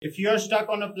If you're stuck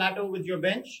on a plateau with your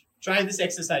bench, try this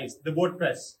exercise, the boat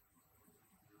press.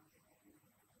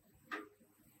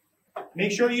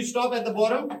 Make sure you stop at the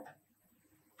bottom.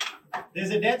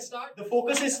 There's a dead start. The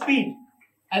focus is speed,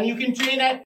 and you can train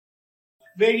at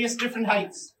various different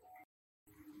heights.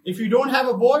 If you don't have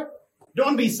a board,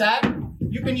 don't be sad.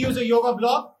 You can use a yoga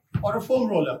block or a foam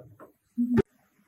roller.